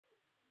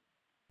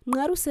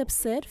Neu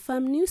said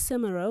Farm Neu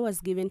Sommareu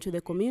was given to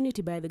the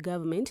community by the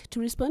government to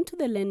respond to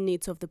the land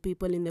needs of the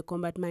people in the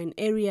combat mine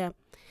area.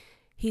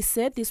 He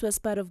said this was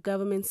part of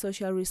government's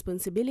social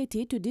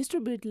responsibility to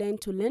distribute land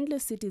to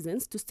landless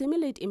citizens to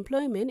stimulate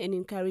employment and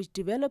encourage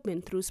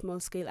development through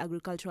small-scale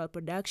agricultural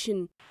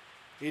production.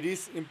 It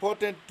is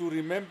important to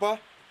remember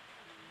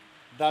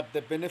that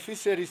the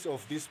beneficiaries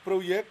of this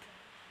project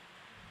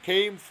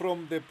came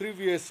from the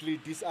previously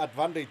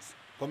disadvantaged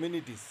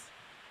communities.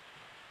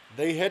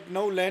 They had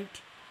no land,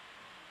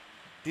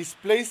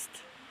 displaced,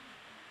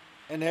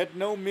 and had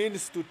no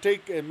means to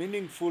make a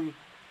meaningful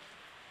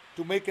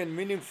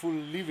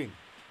living.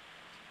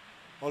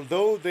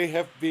 Although they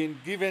have been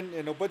given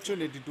an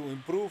opportunity to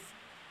improve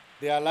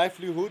their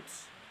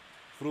livelihoods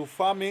through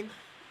farming,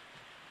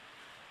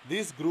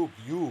 this group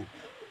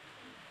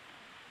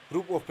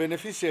of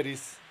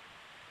beneficiaries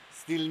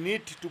still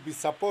need to be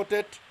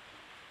supported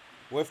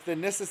with the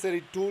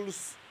necessary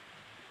tools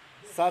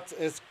such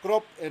as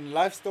crop and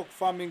livestock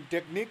farming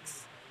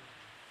techniques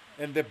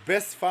and the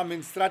best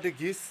farming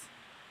strategies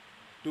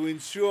to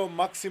ensure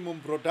maximum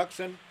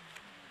production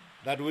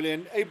that will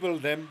enable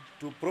them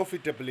to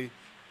profitably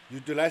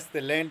utilize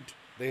the land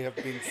they have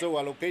been so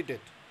allocated.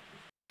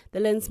 The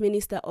Lands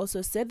Minister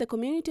also said the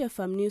community of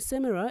Farm Neu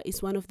Sommareu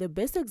is one of the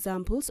best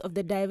examples of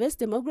the diverse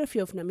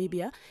demography of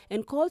Namibia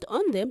and called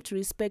on them to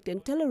respect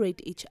and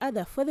tolerate each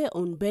other for their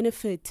own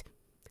benefit.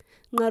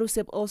 Neu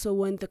also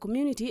warned the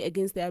community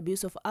against the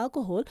abuse of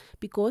alcohol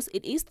because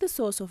it is the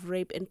source of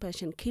rape and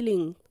passion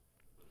killing.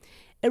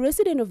 A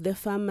resident of the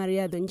farm,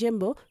 Maria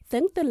Donjembo,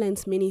 thanked the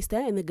Lands Minister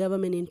and the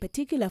government in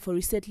particular for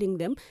resettling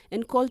them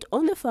and called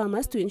on the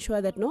farmers to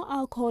ensure that no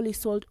alcohol is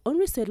sold on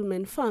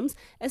resettlement farms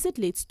as it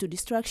leads to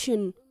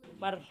destruction.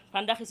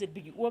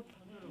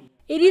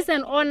 It is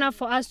an honor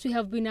for us to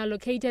have been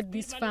allocated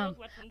this farm,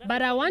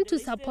 but I want to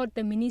support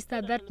the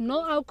minister that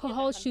no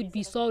alcohol should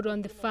be sold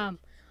on the farm.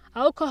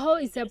 Alcohol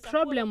is a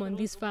problem on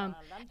this farm,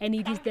 and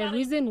it is the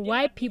reason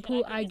why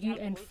people argue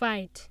and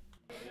fight.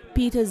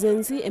 Peter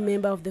Zenzi, a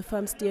member of the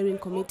farm steering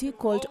committee,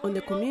 called on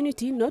the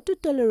community not to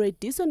tolerate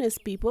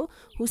dishonest people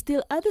who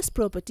steal others'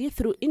 property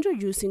through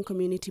introducing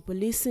community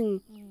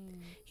policing.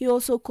 He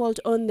also called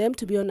on them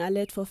to be on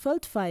alert for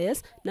veld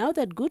fires now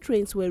that good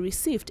rains were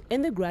received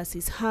and the grass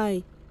is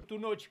high.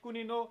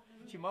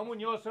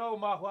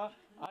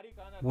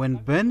 When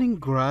burning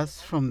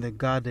grass from the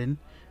garden,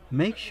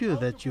 make sure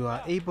that you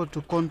are able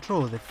to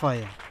control the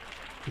fire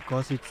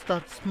because it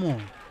starts small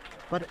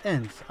but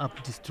ends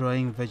up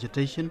destroying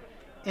vegetation,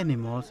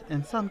 animals,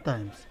 and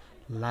sometimes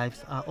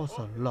lives are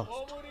also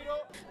lost.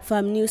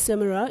 Farm Neu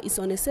Sommareu is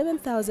on a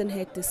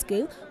 7,000-hectare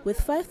scale with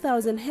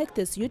 5,000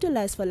 hectares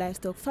utilized for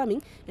livestock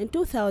farming and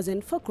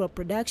 2,000 for crop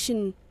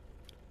production.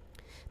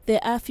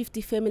 There are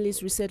 50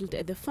 families resettled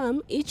at the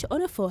farm, each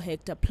on a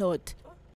 4-hectare plot.